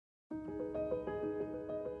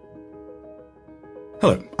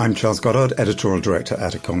Hello, I'm Charles Goddard, Editorial Director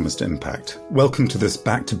at Economist Impact. Welcome to this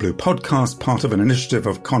Back to Blue podcast, part of an initiative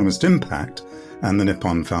of Economist Impact and the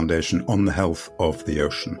Nippon Foundation on the health of the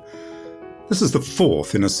ocean. This is the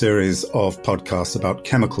fourth in a series of podcasts about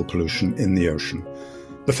chemical pollution in the ocean.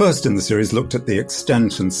 The first in the series looked at the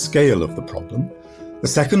extent and scale of the problem. The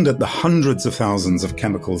second at the hundreds of thousands of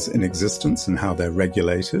chemicals in existence and how they're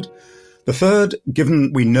regulated. The third,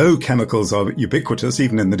 given we know chemicals are ubiquitous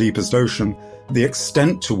even in the deepest ocean, the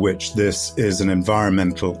extent to which this is an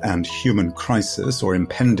environmental and human crisis or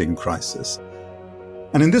impending crisis.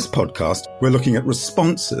 And in this podcast, we're looking at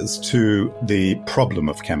responses to the problem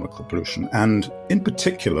of chemical pollution and, in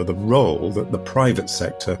particular, the role that the private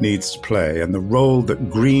sector needs to play and the role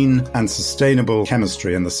that green and sustainable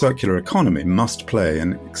chemistry and the circular economy must play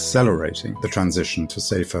in accelerating the transition to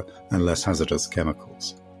safer and less hazardous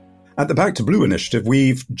chemicals. At the Back to Blue initiative,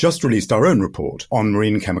 we've just released our own report on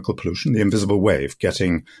marine chemical pollution, the invisible wave,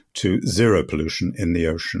 getting to zero pollution in the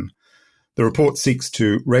ocean. The report seeks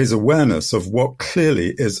to raise awareness of what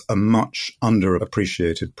clearly is a much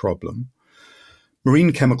underappreciated problem.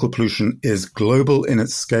 Marine chemical pollution is global in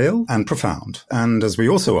its scale and profound. And as we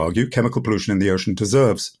also argue, chemical pollution in the ocean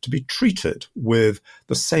deserves to be treated with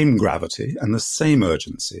the same gravity and the same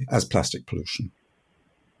urgency as plastic pollution.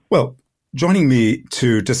 Well, joining me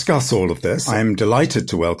to discuss all of this, I'm delighted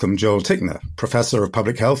to welcome Joel Tickner, Professor of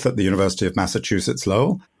Public Health at the University of Massachusetts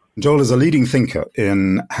Lowell. Joel is a leading thinker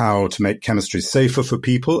in how to make chemistry safer for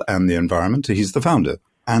people and the environment. He's the founder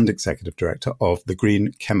and executive director of the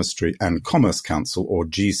Green Chemistry and Commerce Council, or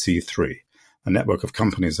GC3, a network of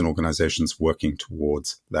companies and organizations working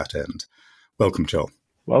towards that end. Welcome, Joel.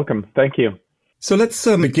 Welcome. Thank you. So let's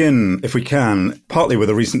begin, if we can, partly with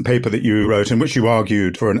a recent paper that you wrote in which you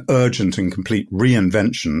argued for an urgent and complete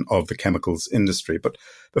reinvention of the chemicals industry. But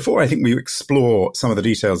before I think we explore some of the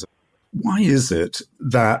details, why is it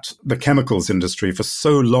that the chemicals industry for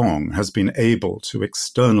so long has been able to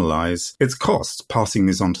externalize its costs, passing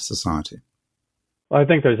these on to society? Well, I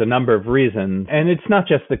think there's a number of reasons. And it's not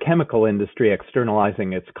just the chemical industry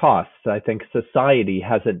externalizing its costs. I think society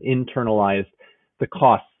hasn't internalized the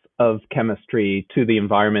costs of chemistry to the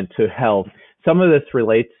environment, to health. Some of this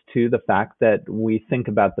relates to the fact that we think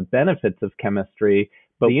about the benefits of chemistry,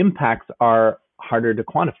 but the impacts are harder to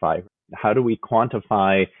quantify. How do we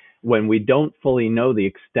quantify when we don't fully know the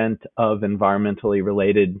extent of environmentally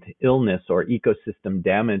related illness or ecosystem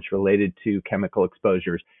damage related to chemical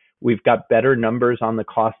exposures? We've got better numbers on the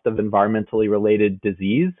cost of environmentally related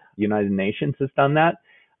disease. The United Nations has done that.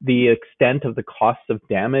 The extent of the costs of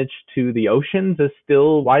damage to the oceans is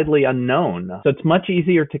still widely unknown. So it's much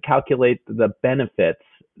easier to calculate the benefits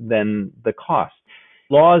than the costs.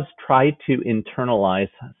 Laws try to internalize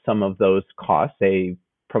some of those costs. They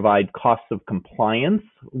provide costs of compliance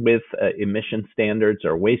with emission standards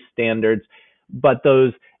or waste standards, but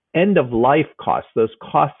those end-of-life costs, those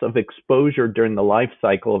costs of exposure during the life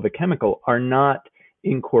cycle of a chemical, are not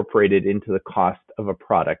incorporated into the cost of a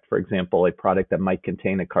product. For example, a product that might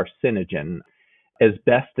contain a carcinogen,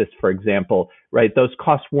 asbestos, for example, right? Those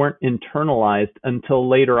costs weren't internalized until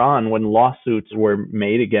later on when lawsuits were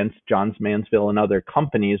made against Johns Manville and other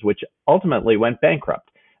companies, which ultimately went bankrupt.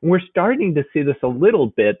 And we're starting to see this a little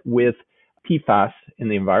bit with PFAS in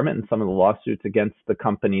the environment and some of the lawsuits against the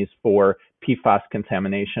companies for PFAS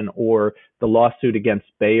contamination, or the lawsuit against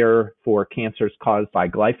Bayer for cancers caused by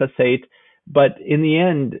glyphosate. But in the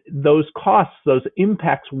end, those costs, those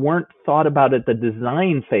impacts weren't thought about at the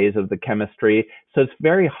design phase of the chemistry. So it's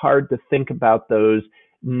very hard to think about those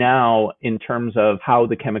now in terms of how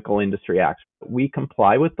the chemical industry acts. We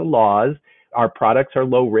comply with the laws. Our products are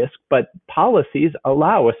low risk, but policies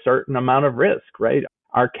allow a certain amount of risk, right?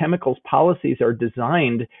 Our chemicals policies are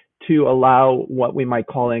designed to allow what we might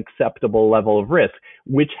call an acceptable level of risk,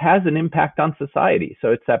 which has an impact on society.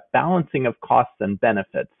 So it's that balancing of costs and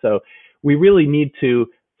benefits. So we really need to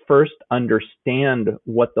first understand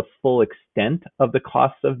what the full extent of the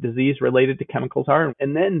costs of disease related to chemicals are,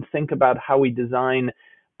 and then think about how we design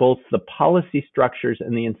both the policy structures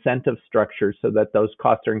and the incentive structures so that those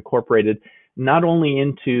costs are incorporated not only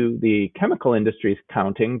into the chemical industry's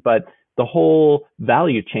accounting, but the whole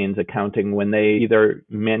value chain's accounting when they either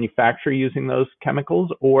manufacture using those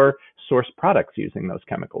chemicals or source products using those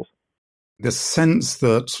chemicals. The sense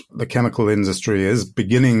that the chemical industry is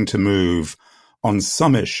beginning to move on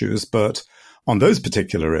some issues, but on those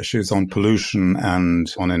particular issues, on pollution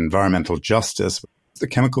and on environmental justice, the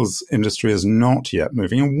chemicals industry is not yet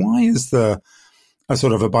moving. And why is there a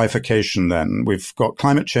sort of a bifurcation then? We've got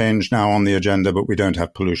climate change now on the agenda, but we don't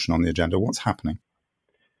have pollution on the agenda. What's happening?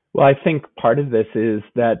 Well, I think part of this is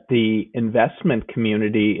that the investment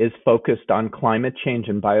community is focused on climate change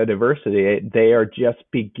and biodiversity. They are just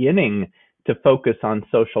beginning to focus on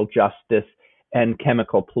social justice and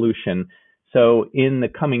chemical pollution. So in the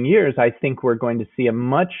coming years, I think we're going to see a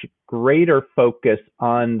much greater focus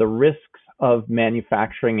on the risks of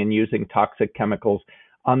manufacturing and using toxic chemicals,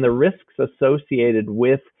 on the risks associated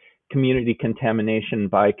with community contamination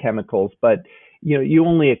by chemicals. But you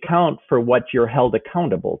only account for what you're held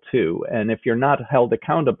accountable to. And if you're not held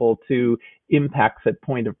accountable to impacts at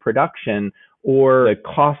point of production or the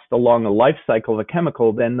cost along the life cycle of a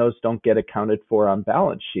chemical, then those don't get accounted for on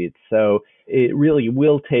balance sheets. So it really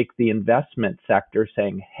will take the investment sector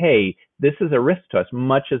saying, hey, this is a risk to us,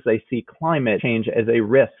 much as they see climate change as a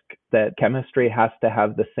risk, that chemistry has to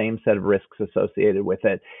have the same set of risks associated with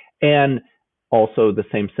it, and also the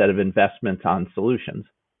same set of investments on solutions.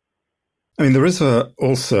 I mean, there is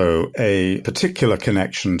also a particular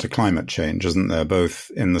connection to climate change, isn't there? Both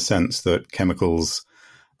in the sense that chemicals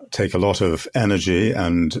take a lot of energy,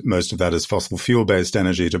 and most of that is fossil fuel-based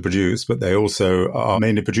energy to produce, but they also are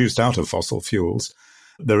mainly produced out of fossil fuels.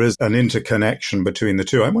 There is an interconnection between the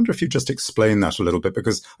two. I wonder if you just explain that a little bit,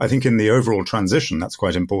 because I think in the overall transition, that's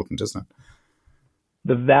quite important, isn't it?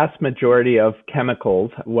 The vast majority of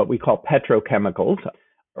chemicals, what we call petrochemicals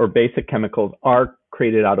or basic chemicals, are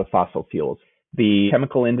created out of fossil fuels. The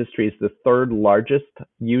chemical industry is the third largest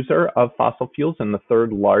user of fossil fuels and the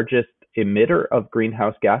third largest emitter of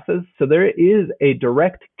greenhouse gases. So there is a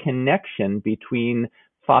direct connection between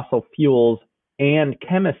fossil fuels and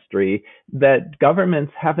chemistry that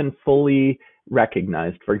governments haven't fully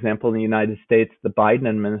recognized. For example, in the United States, the Biden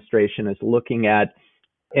administration is looking at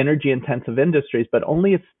energy intensive industries, but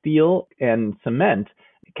only at steel and cement.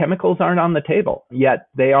 Chemicals aren't on the table, yet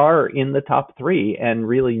they are in the top three and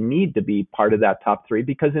really need to be part of that top three,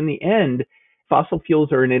 because in the end, fossil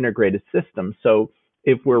fuels are an integrated system. So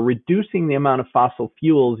if we're reducing the amount of fossil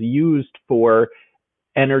fuels used for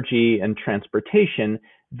energy and transportation,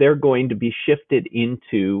 they're going to be shifted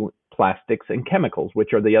into plastics and chemicals,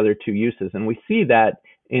 which are the other two uses. And we see that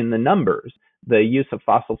in the numbers. The use of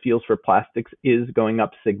fossil fuels for plastics is going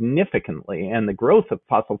up significantly, and the growth of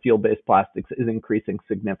fossil fuel-based plastics is increasing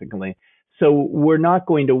significantly. So we're not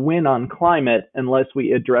going to win on climate unless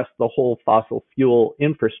we address the whole fossil fuel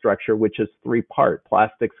infrastructure, which is three-part: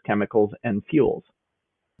 plastics, chemicals, and fuels.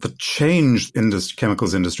 The change the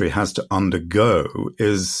chemicals industry has to undergo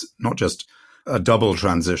is not just a double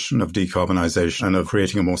transition of decarbonization and of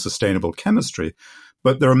creating a more sustainable chemistry,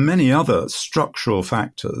 but there are many other structural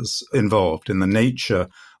factors involved in the nature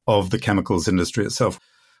of the chemicals industry itself.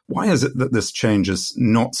 Why is it that this change is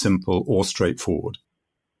not simple or straightforward?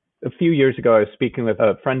 A few years ago, I was speaking with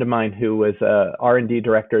a friend of mine who was a R&D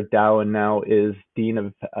director at Dow and now is Dean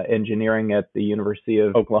of Engineering at the University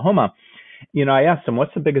of Oklahoma. I asked him,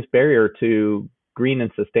 what's the biggest barrier to green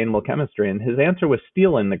and sustainable chemistry? And his answer was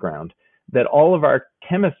steel in the ground, that all of our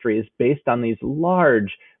chemistry is based on these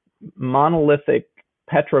large monolithic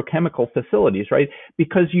petrochemical facilities, right?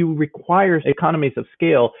 Because you require economies of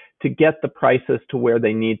scale to get the prices to where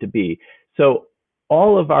they need to be. So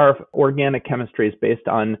all of our organic chemistry is based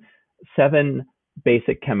on 7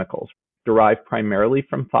 basic chemicals derived primarily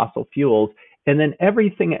from fossil fuels. And then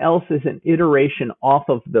everything else is an iteration off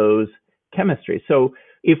of those chemistries. So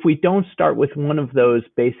if we don't start with one of those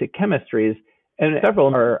basic chemistries, and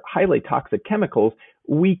several are highly toxic chemicals,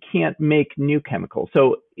 we can't make new chemicals.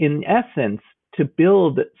 So in essence, to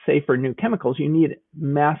build safer new chemicals, you need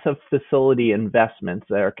massive facility investments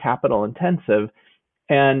that are capital intensive.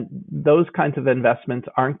 And those kinds of investments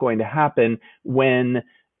aren't going to happen when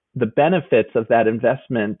the benefits of that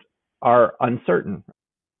investment are uncertain.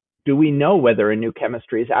 Do we know whether a new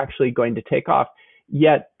chemistry is actually going to take off?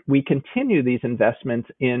 Yet we continue these investments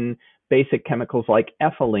in basic chemicals like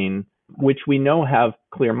ethylene, which we know have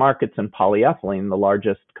clear markets, in polyethylene, the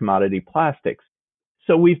largest commodity plastics.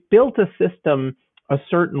 So we've built a system a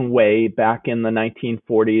certain way back in the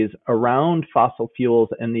 1940s around fossil fuels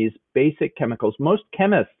and these basic chemicals. Most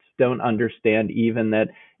chemists don't understand even that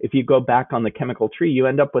if you go back on the chemical tree, you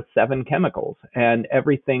end up with 7 chemicals and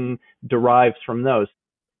everything derives from those.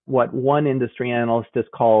 What one industry analyst has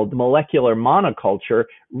called molecular monoculture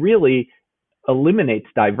really eliminates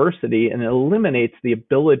diversity and eliminates the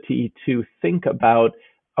ability to think about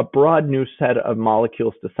a broad new set of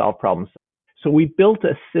molecules to solve problems. So we built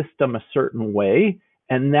a system a certain way,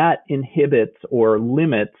 and that inhibits or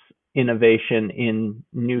limits innovation in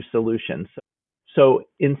new solutions. So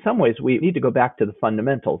in some ways, we need to go back to the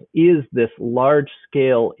fundamentals. Is this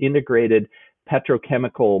large-scale integrated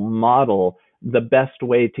petrochemical model the best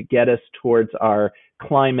way to get us towards our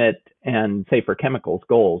climate and safer chemicals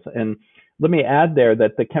goals. And let me add there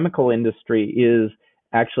that the chemical industry is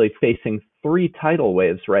actually facing three tidal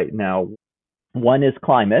waves right now. One is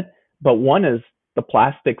climate, but one is the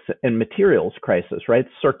plastics and materials crisis, right?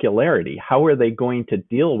 Circularity. How are they going to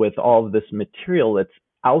deal with all of this material that's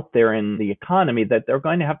out there in the economy that they're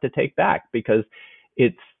going to have to take back because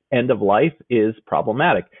its end of life is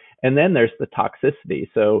problematic? And then there's the toxicity.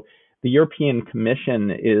 So the European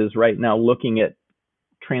Commission is right now looking at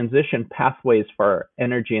transition pathways for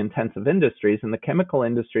energy intensive industries, and the chemical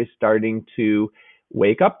industry is starting to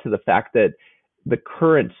wake up to the fact that the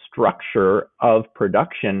current structure of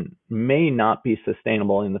production may not be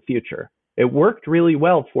sustainable in the future. It worked really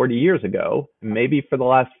well 40 years ago. Maybe for the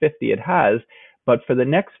last 50 it has, but for the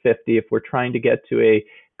next 50, if we're trying to get to a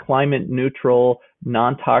climate neutral,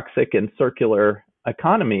 non-toxic and circular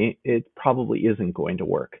economy, it probably isn't going to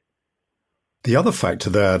work. The other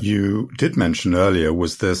factor there you did mention earlier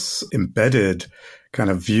was this embedded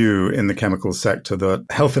kind of view in the chemical sector that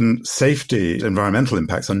health and safety, environmental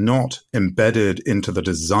impacts are not embedded into the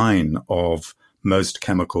design of most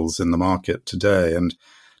chemicals in the market today. And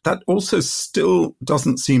that also still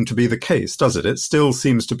doesn't seem to be the case, does it? It still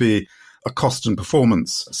seems to be a cost and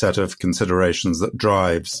performance set of considerations that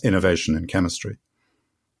drives innovation in chemistry.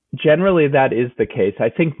 Generally, that is the case. I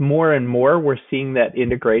think more and more we're seeing that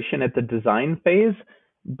integration at the design phase,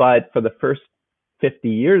 but for the first 50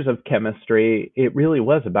 years of chemistry, it really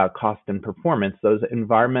was about cost and performance. Those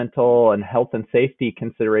environmental and health and safety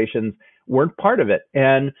considerations weren't part of it.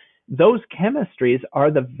 And those chemistries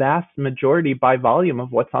are the vast majority by volume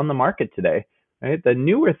of what's on the market today, right? The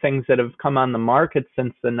newer things that have come on the market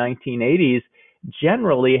since the 1980s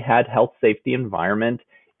generally had health, safety, environment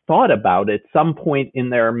thought about at some point in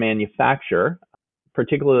their manufacture,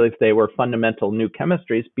 particularly if they were fundamental new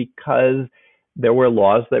chemistries, because there were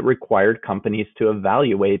laws that required companies to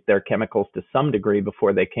evaluate their chemicals to some degree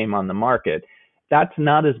before they came on the market. That's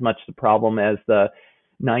not as much the problem as the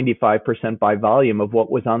 95% by volume of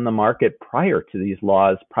what was on the market prior to these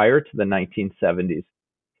laws, prior to the 1970s.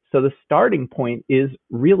 So the starting point is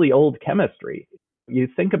really old chemistry. You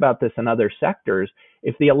think about this in other sectors.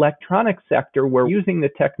 If the electronics sector were using the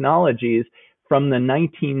technologies from the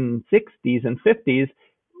 1960s and 50s,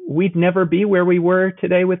 we'd never be where we were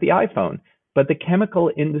today with the iPhone. But the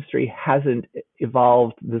chemical industry hasn't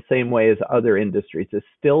evolved the same way as other industries. It's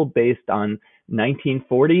still based on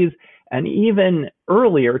 1940s and even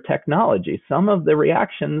earlier technology. Some of the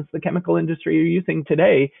reactions the chemical industry are using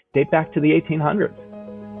today date back to the 1800s.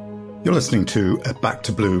 You're listening to a Back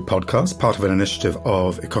to Blue podcast, part of an initiative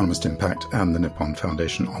of Economist Impact and the Nippon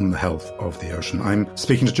Foundation on the Health of the Ocean. I'm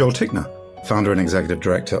speaking to Joel Tickner, founder and executive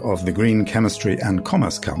director of the Green Chemistry and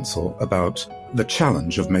Commerce Council, about the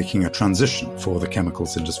challenge of making a transition for the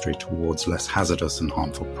chemicals industry towards less hazardous and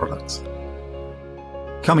harmful products.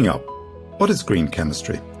 Coming up, what is green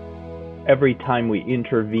chemistry? Every time we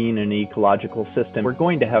intervene in an ecological system, we're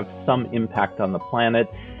going to have some impact on the planet.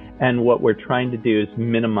 And what we're trying to do is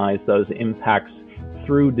minimize those impacts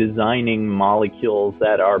through designing molecules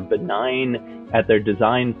that are benign at their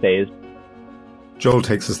design phase. Joel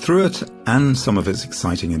takes us through it and some of its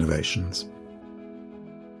exciting innovations.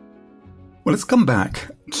 Well, let's come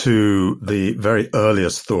back to the very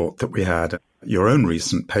earliest thought that we had, your own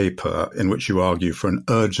recent paper in which you argue for an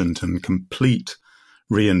urgent and complete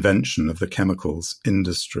reinvention of the chemicals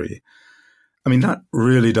industry. I mean, that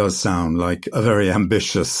really does sound like a very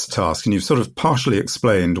ambitious task, and you've sort of partially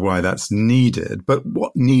explained why that's needed, but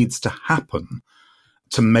what needs to happen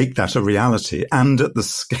to make that a reality and at the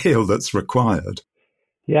scale that's required?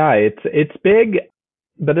 Yeah, it's big,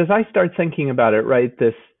 but as I start thinking about it, right,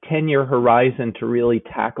 this 10-year horizon to really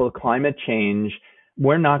tackle climate change,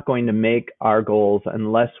 we're not going to make our goals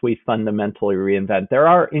unless we fundamentally reinvent. There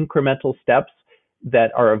are incremental steps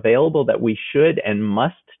that are available that we should and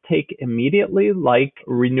must take immediately, like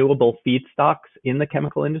renewable feedstocks in the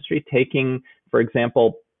chemical industry, taking, for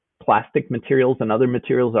example, plastic materials and other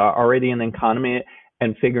materials are already in the economy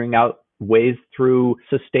and figuring out ways through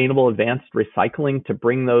sustainable advanced recycling to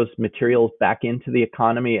bring those materials back into the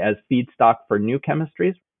economy as feedstock for new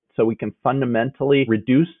chemistries. So we can fundamentally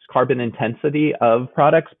reduce carbon intensity of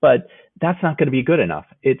products, but that's not going to be good enough.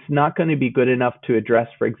 It's not going to be good enough to address,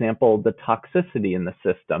 for example, the toxicity in the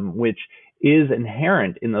system, which is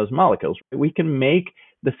inherent in those molecules. We can make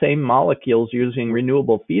the same molecules using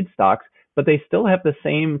renewable feedstocks, but they still have the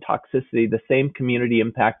same toxicity, the same community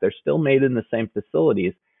impact. They're still made in the same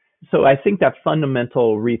facilities. So I think that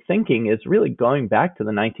fundamental rethinking is really going back to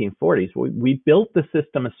the 1940s. We built the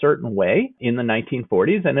system a certain way in the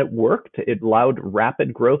 1940s and it worked. It allowed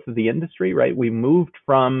rapid growth of the industry, right? We moved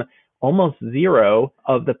from almost zero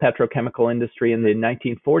of the petrochemical industry in the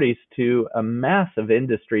 1940s to a massive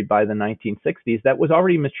industry by the 1960s that was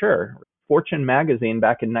already mature. Fortune magazine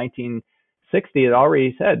back in 1960 had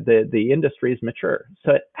already said that the industry is mature.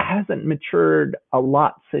 So it hasn't matured a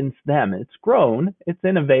lot since then. It's grown, it's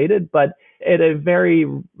innovated, but at a very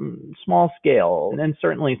small scale. And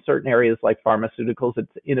certainly certain areas like pharmaceuticals,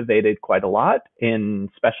 it's innovated quite a lot in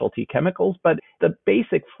specialty chemicals, but the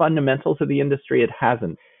basic fundamentals of the industry, it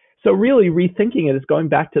hasn't. So really rethinking it is going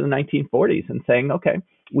back to the 1940s and saying, okay,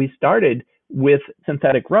 we started with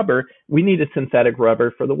synthetic rubber. We needed synthetic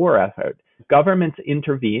rubber for the war effort. Governments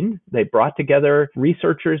intervened. They brought together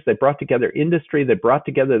researchers. They brought together industry. They brought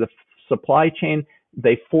together the supply chain.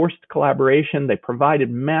 They forced collaboration. They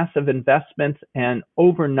provided massive investments. And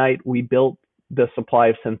overnight, we built the supply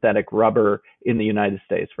of synthetic rubber in the United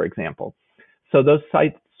States, for example. So those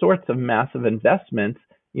sorts of massive investments,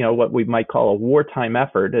 what we might call a wartime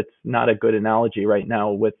effort. It's not a good analogy right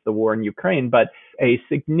now with the war in Ukraine, but a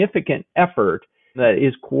significant effort that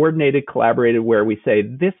is coordinated, collaborated, where we say,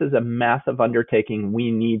 this is a massive undertaking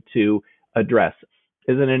we need to address.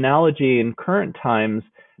 As an analogy, in current times,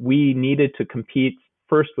 we needed to compete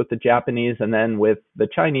first with the Japanese and then with the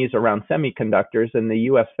Chinese around semiconductors, and the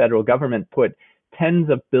US federal government put tens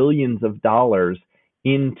of billions of dollars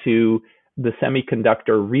into the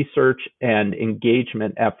semiconductor research and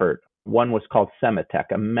engagement effort. One was called Sematech,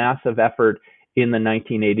 a massive effort in the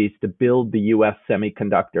 1980s to build the US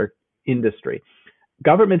semiconductor industry.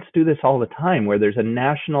 Governments do this all the time where there's a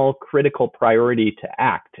national critical priority to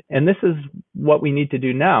act. And this is what we need to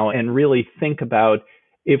do now and really think about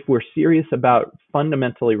if we're serious about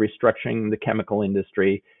fundamentally restructuring the chemical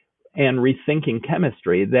industry and rethinking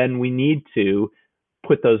chemistry, then we need to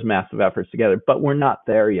put those massive efforts together. But we're not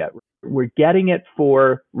there yet. We're getting it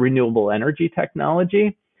for renewable energy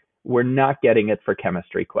technology. We're not getting it for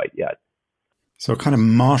chemistry quite yet. So a kind of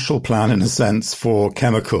Marshall Plan, in a sense, for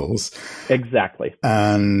chemicals. Exactly.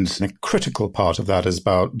 And a critical part of that is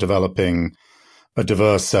about developing a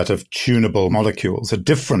diverse set of tunable molecules, a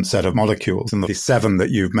different set of molecules than the 7 that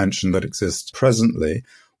you've mentioned that exist presently.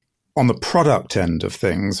 On the product end of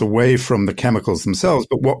things, away from the chemicals themselves,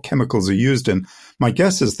 but what chemicals are used in, my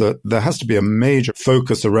guess is that there has to be a major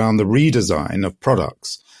focus around the redesign of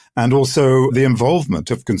products and also the involvement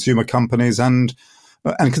of consumer companies and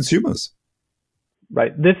consumers.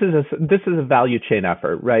 Right. This is a value chain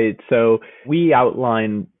effort, right? So we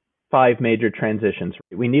outline 5 major transitions.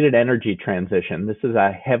 We need an energy transition. This is a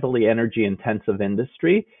heavily energy intensive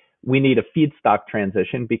industry. We need a feedstock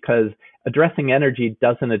transition because addressing energy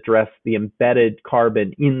doesn't address the embedded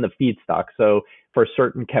carbon in the feedstock. So for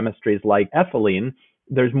certain chemistries like ethylene,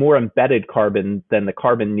 there's more embedded carbon than the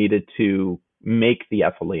carbon needed to make the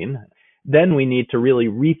ethylene. Then we need to really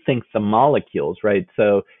rethink the molecules, right?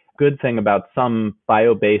 So good thing about some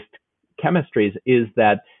bio-based chemistries is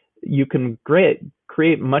that you can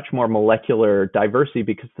create much more molecular diversity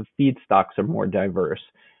because the feedstocks are more diverse.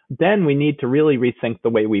 Then we need to really rethink the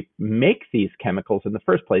way we make these chemicals in the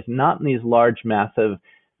first place, not in these large, massive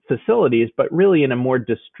facilities, but really in a more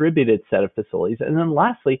distributed set of facilities. And then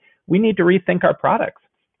lastly, we need to rethink our products.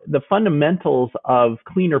 The fundamentals of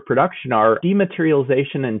cleaner production are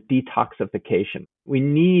dematerialization and detoxification. We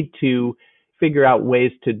need to figure out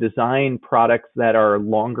ways to design products that are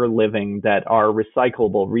longer living, that are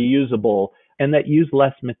recyclable, reusable, and that use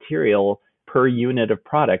less material per unit of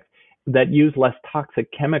product, that use less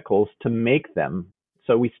toxic chemicals to make them.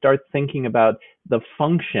 So we start thinking about the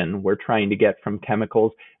function we're trying to get from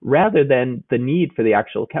chemicals rather than the need for the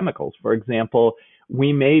actual chemicals. For example,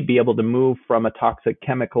 we may be able to move from a toxic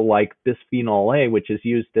chemical like bisphenol A, which is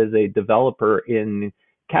used as a developer in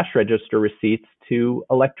cash register receipts, to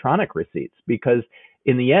electronic receipts, because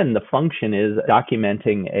in the end, the function is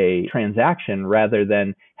documenting a transaction rather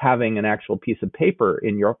than having an actual piece of paper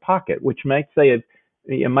in your pocket, which might say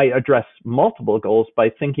it might address multiple goals by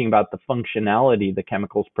thinking about the functionality the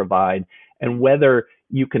chemicals provide and whether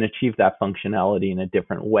you can achieve that functionality in a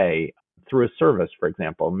different way through a service, for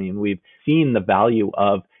example. I mean, we've seen the value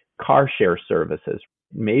of car share services.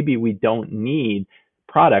 Maybe we don't need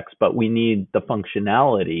products, but we need the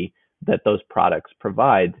functionality that those products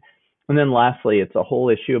provide. And then lastly, it's a whole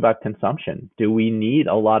issue about consumption. Do we need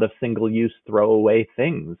a lot of single-use throwaway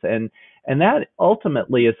things? And that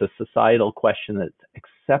ultimately is a societal question that's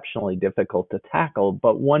exceptionally difficult to tackle,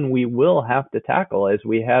 but one we will have to tackle as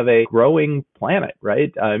we have a growing planet,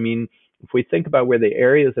 right? I mean, If we think about where the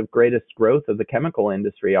areas of greatest growth of the chemical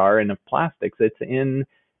industry are and of plastics, it's in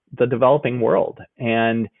the developing world.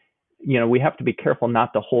 And, we have to be careful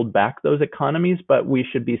not to hold back those economies, but we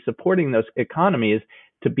should be supporting those economies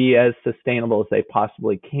to be as sustainable as they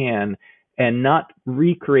possibly can and not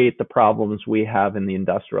recreate the problems we have in the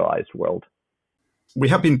industrialized world. We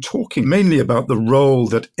have been talking mainly about the role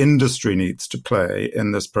that industry needs to play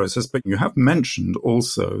in this process, but you have mentioned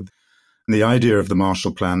also the idea of the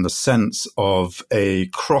Marshall Plan, the sense of a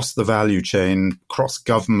cross the value chain,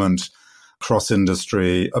 cross-government,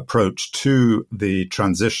 cross-industry approach to the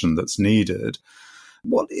transition that's needed.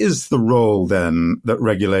 What is the role then that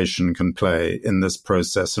regulation can play in this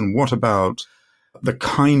process? And what about the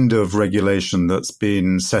kind of regulation that's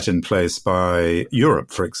been set in place by Europe,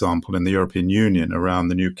 for example, in the European Union around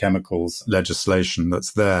the new chemicals legislation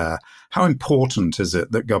that's there? How important is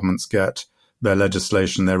it that governments get their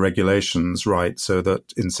legislation, their regulations right so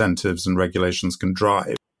that incentives and regulations can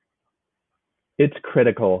drive? It's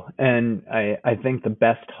critical. And I think the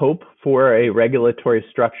best hope for a regulatory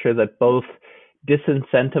structure that both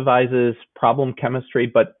disincentivizes problem chemistry,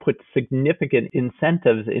 but puts significant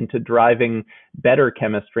incentives into driving better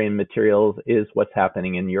chemistry and materials is what's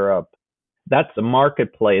happening in Europe. That's a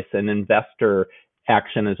marketplace, and investor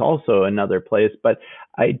action is also another place, but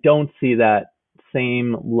I don't see that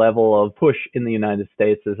same level of push in the United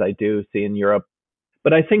States as I do see in Europe.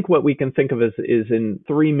 But I think what we can think of is in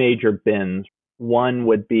three major bins. One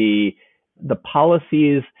would be the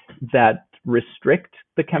policies that restrict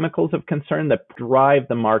the chemicals of concern, that drive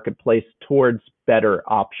the marketplace towards better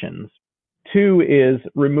options. Two is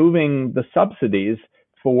removing the subsidies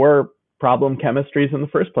for problem chemistries in the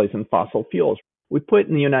first place in fossil fuels. We put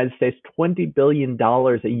in the United States $20 billion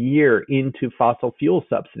a year into fossil fuel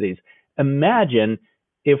subsidies. Imagine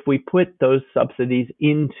if we put those subsidies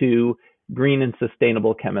into green and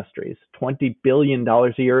sustainable chemistries. $20 billion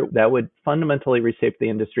a year, that would fundamentally reshape the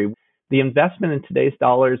industry. The investment in today's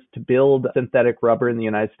dollars to build synthetic rubber in the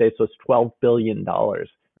United States was $12 billion.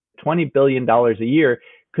 $20 billion a year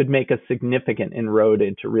could make a significant inroad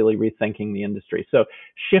into really rethinking the industry. So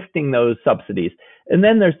shifting those subsidies. And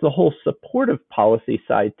then there's the whole supportive policy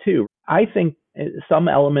side too. I think some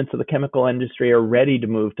elements of the chemical industry are ready to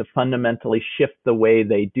move to fundamentally shift the way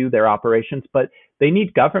they do their operations, but they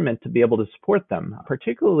need government to be able to support them,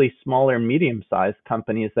 particularly smaller, medium-sized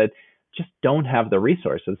companies that just don't have the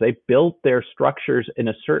resources. They built their structures in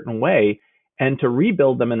a certain way, and to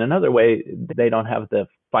rebuild them in another way, they don't have the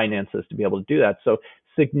finances to be able to do that. So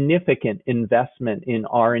significant investment in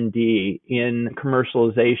R&D, in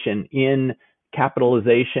commercialization, in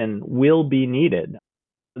capitalization will be needed.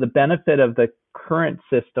 The benefit of the current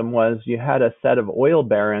system was you had a set of oil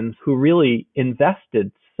barons who really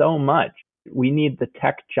invested so much. We need the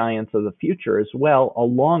tech giants of the future as well,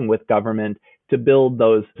 along with government, to build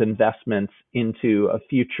those investments into a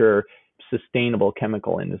future sustainable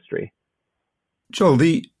chemical industry. Joel,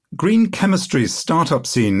 the green chemistry startup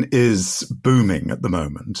scene is booming at the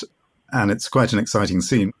moment, and it's quite an exciting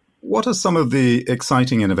scene. What are some of the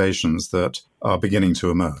exciting innovations that are beginning to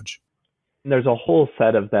emerge? There's a whole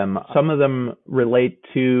set of them. Some of them relate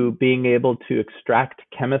to being able to extract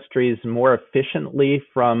chemistries more efficiently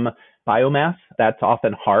from biomass. That's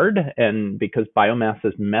often hard, and because biomass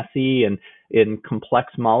is messy and in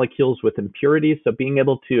complex molecules with impurities. So being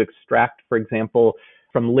able to extract, for example,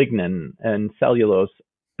 from lignin and cellulose,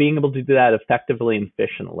 being able to do that effectively and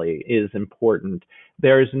efficiently is important.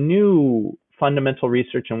 There's new fundamental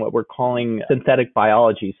research in what we're calling synthetic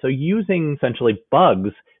biology. So using essentially bugs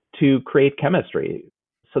to create chemistry.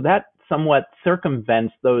 So that somewhat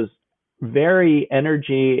circumvents those very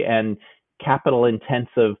energy and capital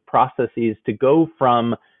intensive processes to go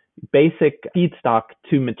from basic feedstock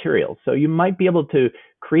to materials. So you might be able to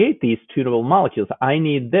create these tunable molecules. I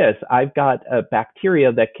need this. I've got a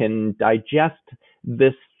bacteria that can digest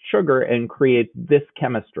this sugar and create this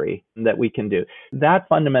chemistry that we can do. That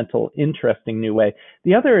fundamental, interesting new way.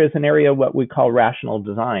 The other is an area of what we call rational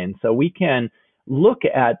design. So we can look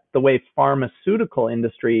at the way pharmaceutical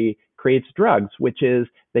industry creates drugs, which is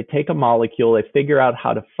they take a molecule, they figure out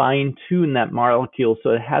how to fine tune that molecule so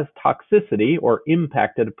it has toxicity or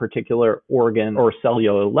impact at a particular organ or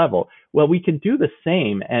cellular level. Well, we can do the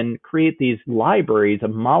same and create these libraries of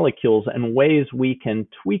molecules and ways we can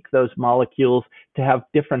tweak those molecules to have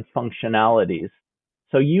different functionalities.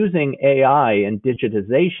 So using AI and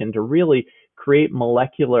digitization to really create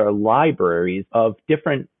molecular libraries of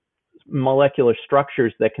different molecular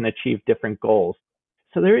structures that can achieve different goals.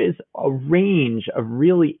 So there is a range of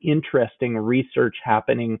really interesting research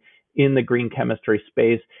happening in the green chemistry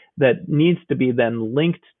space that needs to be then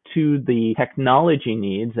linked to the technology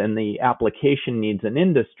needs and the application needs in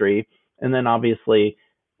industry, and then obviously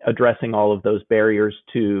addressing all of those barriers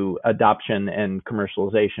to adoption and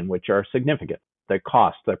commercialization, which are significant, their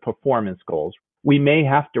cost, their performance goals. We may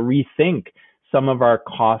have to rethink some of our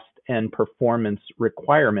cost and performance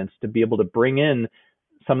requirements to be able to bring in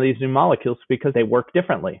some of these new molecules because they work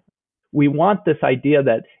differently. We want this idea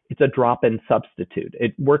that it's a drop-in substitute.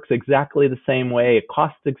 It works exactly the same way. It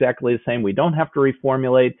costs exactly the same. We don't have to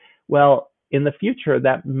reformulate. Well, in the future,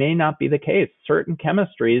 that may not be the case. Certain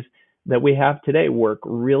chemistries that we have today work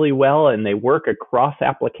really well and they work across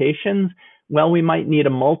applications. Well, we might need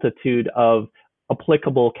a multitude of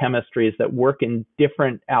applicable chemistries that work in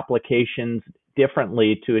different applications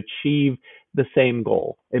differently to achieve the same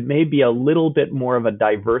goal. It may be a little bit more of a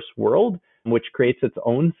diverse world, which creates its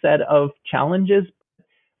own set of challenges,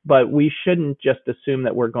 but we shouldn't just assume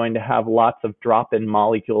that we're going to have lots of drop-in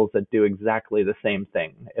molecules that do exactly the same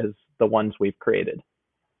thing as the ones we've created.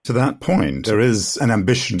 To that point, there is an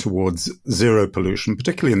ambition towards zero pollution,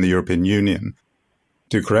 particularly in the European Union.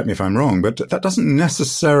 Do correct me if I'm wrong, but that doesn't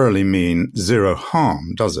necessarily mean zero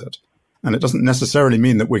harm, does it? And it doesn't necessarily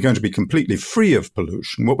mean that we're going to be completely free of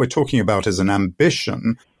pollution. What we're talking about is an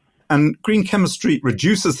ambition. And green chemistry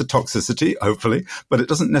reduces the toxicity, hopefully, but it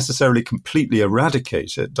doesn't necessarily completely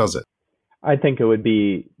eradicate it, does it? I think it would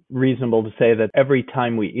be reasonable to say that every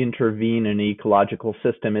time we intervene in an ecological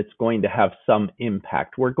system, it's going to have some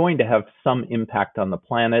impact. We're going to have some impact on the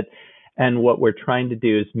planet. And what we're trying to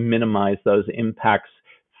do is minimize those impacts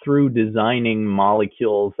through designing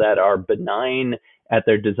molecules that are benign at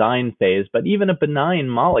their design phase. But even a benign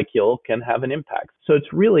molecule can have an impact. So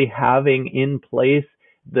it's really having in place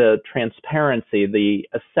the transparency, the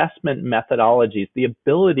assessment methodologies, the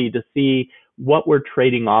ability to see what we're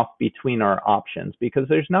trading off between our options, because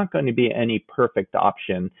there's not going to be any perfect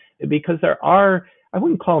option, because there are, I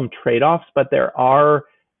wouldn't call them trade-offs, but there are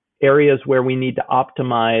areas where we need to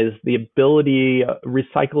optimize the ability,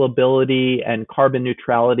 recyclability, and carbon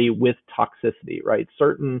neutrality with toxicity, right?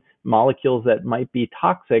 Certain molecules that might be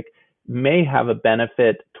toxic may have a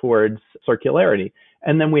benefit towards circularity.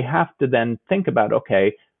 And then we have to then think about,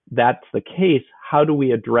 okay, that's the case. How do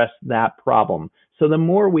we address that problem? So the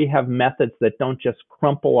more we have methods that don't just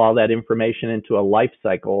crumple all that information into a life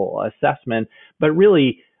cycle assessment, but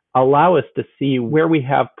really allow us to see where we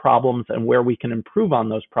have problems and where we can improve on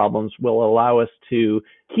those problems, will allow us to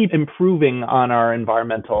keep improving on our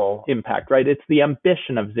environmental impact, right? It's the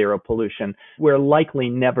ambition of zero pollution. We're likely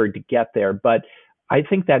never to get there, but I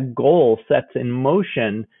think that goal sets in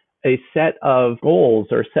motion a set of goals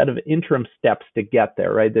or a set of interim steps to get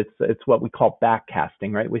there, right? It's what we call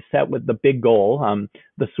backcasting, right? We set with the big goal.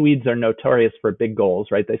 The Swedes are notorious for big goals,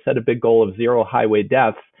 right? They set a big goal of zero highway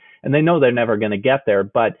deaths, and they know they're never going to get there,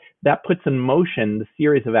 but that puts in motion the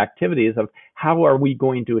series of activities of how are we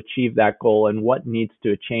going to achieve that goal and what needs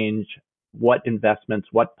to change, what investments,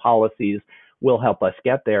 what policies will help us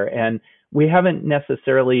get there. And we haven't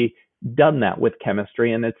necessarily done that with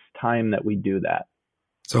chemistry, and it's time that we do that.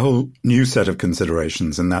 It's a whole new set of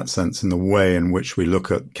considerations in that sense, in the way in which we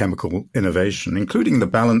look at chemical innovation, including the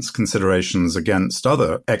balance considerations against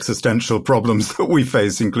other existential problems that we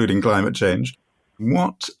face, including climate change.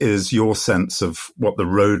 What is your sense of what the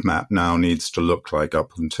roadmap now needs to look like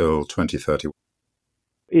up until 2030?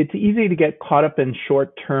 It's easy to get caught up in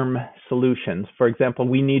short-term solutions. For example,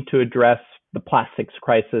 we need to address the plastics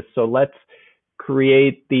crisis, so let's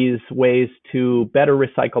create these ways to better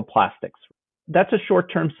recycle plastics. That's a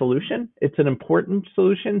short-term solution. It's an important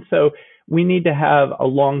solution. So we need to have a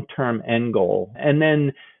long-term end goal and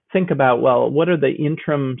then think about, well, what are the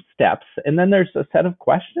interim steps? And then there's a set of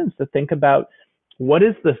questions to think about. What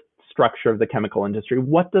is the structure of the chemical industry?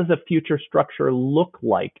 What does a future structure look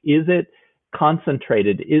like? Is it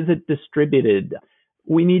concentrated? Is it distributed?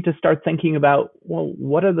 We need to start thinking about, well,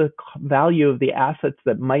 what are the value of the assets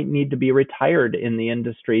that might need to be retired in the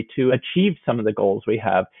industry to achieve some of the goals we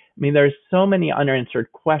have? I mean, there's so many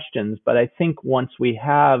unanswered questions, but I think once we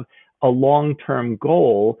have a long-term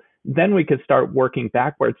goal, then we could start working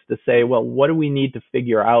backwards to say, well, what do we need to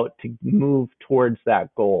figure out to move towards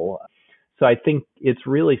that goal? So I think it's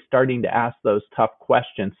really starting to ask those tough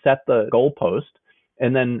questions, set the goalpost,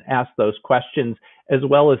 and then ask those questions, as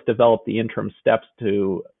well as develop the interim steps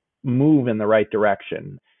to move in the right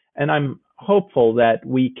direction. And I'm hopeful that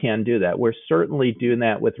we can do that. We're certainly doing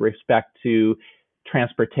that with respect to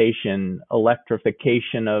transportation,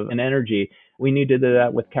 electrification of an energy. We need to do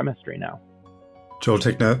that with chemistry now. Joel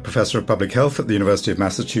Tickner, Professor of Public Health at the University of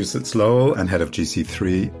Massachusetts Lowell and head of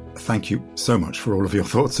GC3. Thank you so much for all of your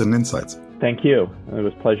thoughts and insights. Thank you. It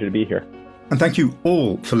was a pleasure to be here. And thank you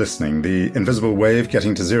all for listening. The Invisible Wave,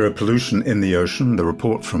 Getting to Zero Pollution in the Ocean, the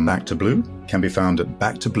report from Back to Blue, can be found at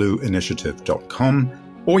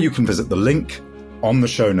backtoblueinitiative.com, or you can visit the link on the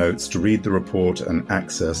show notes to read the report and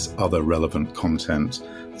access other relevant content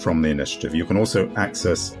from the initiative. You can also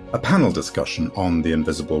access a panel discussion on the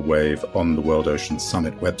Invisible Wave on the World Ocean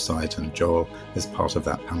Summit website, and Joel is part of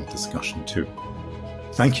that panel discussion too.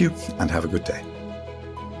 Thank you, and have a good day.